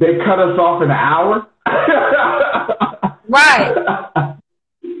they cut us off in an hour. Right.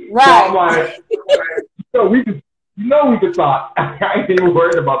 So I'm like, we could talk. I ain't even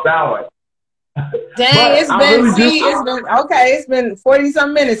worried about that one. Dang, it's been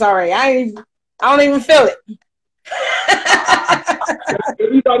 40-some minutes already. I don't even feel it.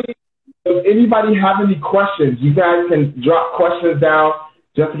 Does anybody have any questions? You guys can drop questions down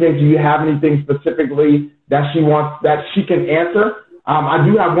just in case you have anything specifically that she can answer. I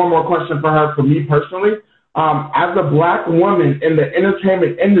do have one more question for her, for me personally. As a Black woman in the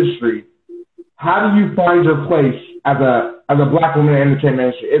entertainment industry, how do you find your place as a Black woman in the entertainment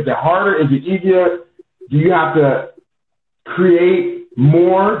industry? Is it harder? Is it easier? Do you have to create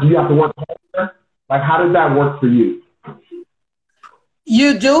more? Do you have to work harder? Like, how does that work for you?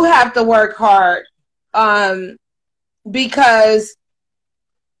 You do have to work hard, because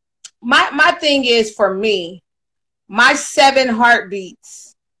my thing is, for me, my 7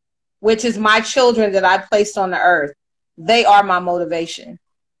 heartbeats, which is my children that I placed on the earth, they are my motivation.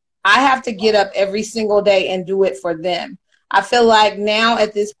 I have to get up every single day and do it for them. I feel like now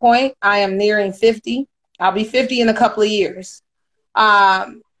at this point, I am nearing 50. I'll be 50 in a couple of years.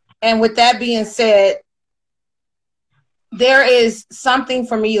 And with that being said, there is something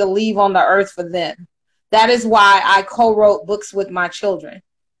for me to leave on the earth for them. That is why I co-wrote books with my children,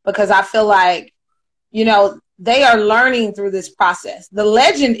 because I feel like, you know, they are learning through this process. The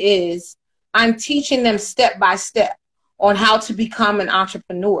legend is I'm teaching them step by step on how to become an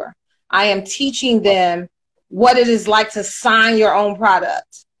entrepreneur. I am teaching them what it is like to sign your own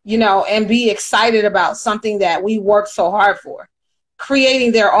product, you know, and be excited about something that we worked so hard for,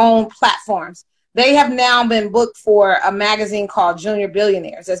 creating their own platforms. They have now been booked for a magazine called Junior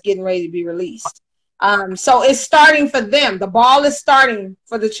Billionaires that's getting ready to be released. So it's starting for them. The ball is starting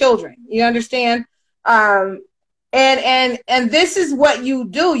for the children. You understand? And this is what you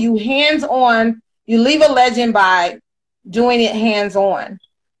do. You hands-on, you leave a legend by doing it hands-on.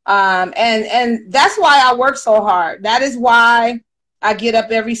 And that's why I work so hard. That is why I get up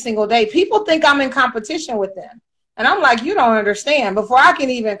every single day. People think I'm in competition with them. And I'm like, you don't understand. Before I can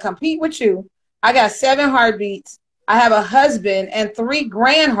even compete with you, I got 7 heartbeats. I have a husband and 3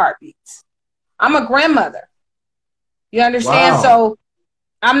 grand heartbeats. I'm a grandmother. You understand? Wow. So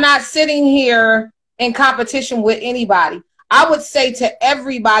I'm not sitting here in competition with anybody. I would say to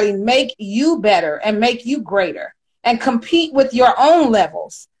everybody, make you better and make you greater and compete with your own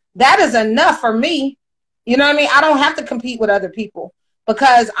levels. That is enough for me. You know what I mean? I don't have to compete with other people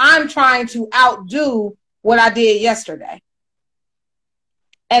because I'm trying to outdo what I did yesterday.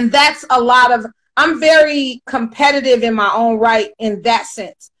 And that's a lot of, I'm very competitive in my own right in that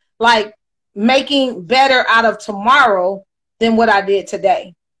sense. Like making better out of tomorrow than what I did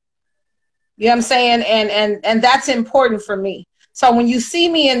today. You know what I'm saying? And that's important for me. So when you see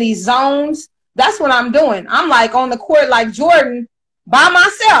me in these zones, that's what I'm doing. I'm like on the court like Jordan by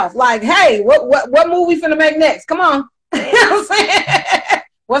myself. Like, hey, what move we finna make next? Come on. You know what I'm saying?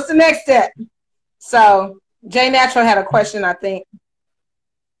 What's the next step? So Jay Natural had a question, I think.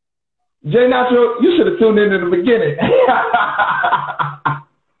 Jay Natural, you should have tuned in the beginning.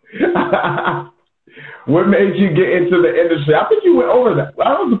 What made you get into the industry? I think you went over that.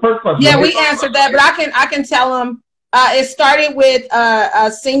 That was the first question. Yeah, we answered that, but I can tell them. It started with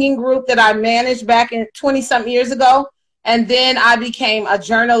a singing group that I managed back in 20-something years ago, and then I became a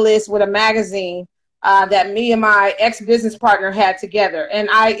journalist with a magazine that me and my ex-business partner had together, and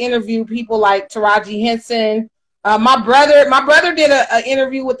I interviewed people like Taraji Henson. My brother did an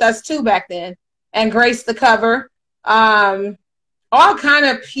interview with us too back then, and graced the cover. All kind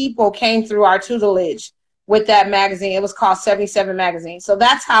of people came through our tutelage with that magazine. It was called 77 Magazine. So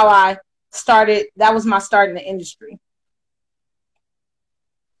that's how I started. That was my start in the industry.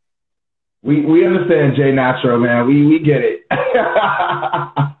 We understand Jay Natural, man. We get it.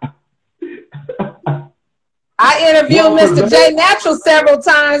 I interviewed Mr. Jay Natural several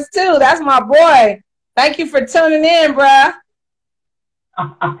times too. That's my boy. Thank you for tuning in, bruh.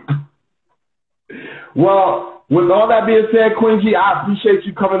 Well, with all that being said, Queen G, I appreciate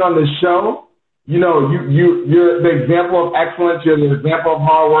you coming on the show. You know, you're the example of excellence. You're the example of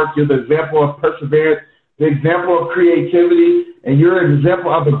hard work. You're the example of perseverance, the example of creativity, and you're an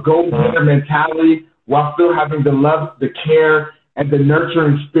example of the go-getter mentality while still having the love, the care, and the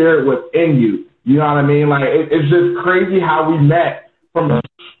nurturing spirit within you. You know what I mean? Like, it's just crazy how we met from a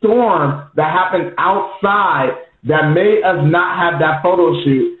storm that happened outside that made us not have that photo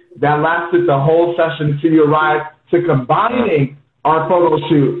shoot that lasted the whole session until you arrived, to combining our photo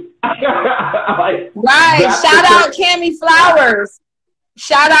shoot. Right. Shout out Cammie Flowers.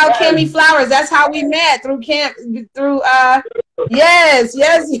 Shout out Cammie Flowers. That's how we met through yes.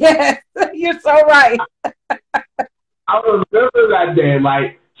 You're so right. I remember that day.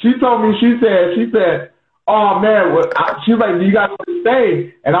 Like, she told me, she said, oh man, she's like, do you guys want to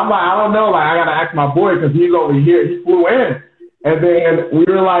stay? And I'm like, I don't know. Like, I got to ask my boy because he's over here. He flew in. And then we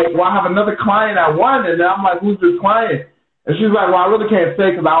were like, well, I have another client at 1. And then I'm like, who's this client? And she's like, well, I really can't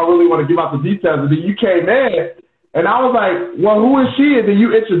say because I don't really want to give out the details. And then you came in. And I was like, well, who is she? And then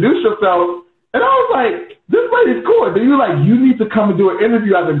you introduced yourself. And I was like, this lady's cool. And then you were like, you need to come and do an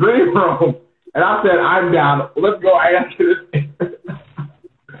interview at the green room. And I said, I'm down. Let's go answer this.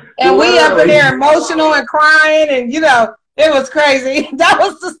 And we up in there emotional and crying. And, you know, it was crazy. That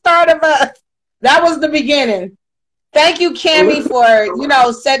was the start of us. That was the beginning. Thank you, Cammie, for, you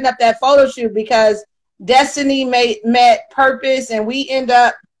know, setting up that photo shoot, because destiny met purpose, and we end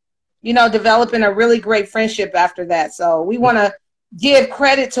up, you know, developing a really great friendship after that. So we want to give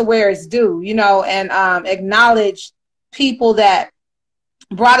credit to where it's due, you know, and acknowledge people that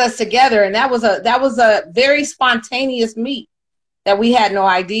brought us together. And that was a very spontaneous meet that we had no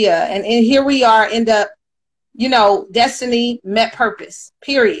idea. And here we are, end up, you know, destiny met purpose,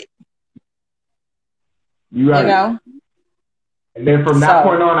 period. You know? And then from that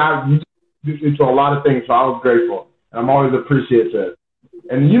point on, I introduced me to a lot of things, so I was grateful. And I'm always appreciative.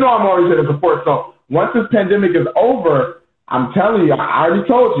 And you know I'm always here to support. So once this pandemic is over, I'm telling you, I already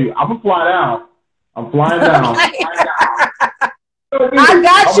told you, I'm going to fly down. I'm flying down. I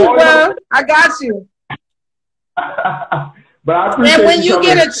got you, bro. I got you. But I appreciate and when you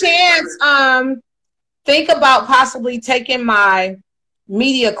get a chance, think about possibly taking my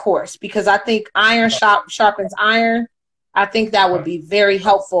media course, because I think iron sharpens iron. I think that would be very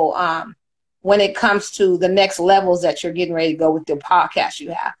helpful when it comes to the next levels that you're getting ready to go with the podcast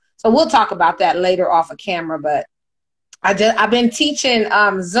you have. So we'll talk about that later off of camera. But I've been teaching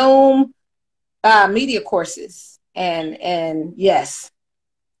Zoom media courses, and yes,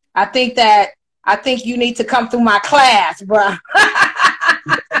 I think you need to come through my class, bro.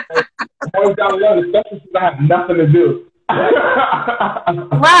 I always gotta love it, especially since I have nothing to do.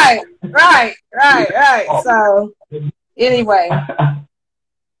 Right. So anyway,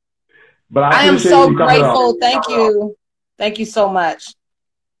 but I am so grateful. Thank you so much.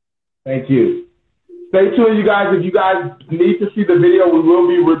 Thank you. Stay tuned, you guys. If you guys need to see the video, we will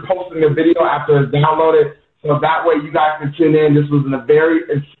be reposting the video after it's downloaded, so that way you guys can tune in. This was a very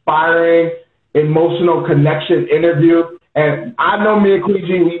inspiring, emotional connection interview. And I know me and Queen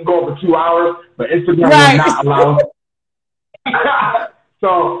G, we can go for 2 hours, but Instagram will not allow us.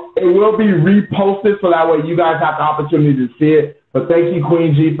 So it will be reposted, so that way you guys have the opportunity to see it. But thank you,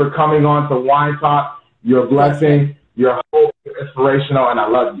 Queen G, for coming on to Wine Talk. You're a blessing. You're inspirational, and I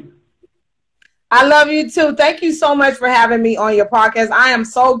love you. I love you too. Thank you so much for having me on your podcast. I am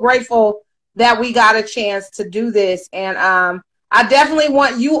so grateful that we got a chance to do this. And I definitely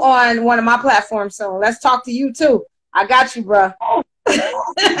want you on one of my platforms soon. Let's talk to you too. I got you, bro.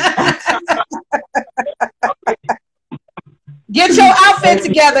 Get your outfit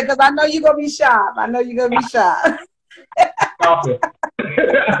together, because I know you're going to be sharp.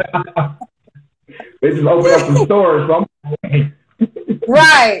 They just opened up some stores. So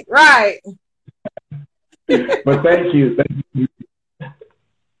Right. But thank you.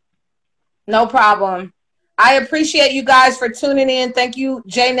 No problem. I appreciate you guys for tuning in. Thank you,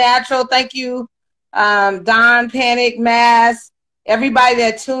 Jay Natural. Thank you, Don, Panic, Mass, everybody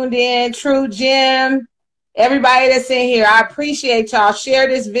that tuned in, True Jim, everybody that's in here. I appreciate y'all. Share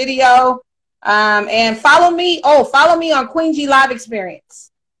this video and follow me. Follow me on Queen G Live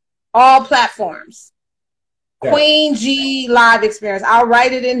Experience. All platforms. Yeah. Queen G Live Experience. I'll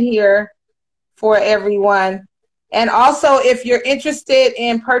write it in here for everyone. And also, if you're interested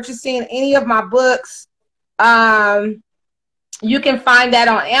in purchasing any of my books, you can find that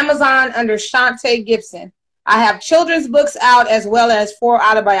on Amazon under Shantae Gibson. I have children's books out as well as 4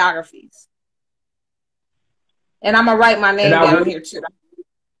 autobiographies. And I'm going to write my name down here too.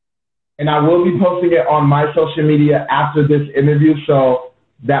 And I will be posting it on my social media after this interview, so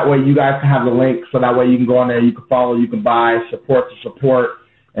that way you guys can have the link, so that way you can go on there, you can follow, you can buy, support,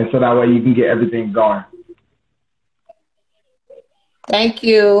 and so that way you can get everything going. Thank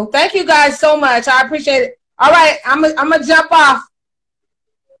you. Thank you guys so much. I appreciate it. All right, I'm gonna jump off.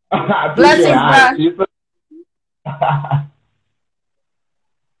 Blessings, bro.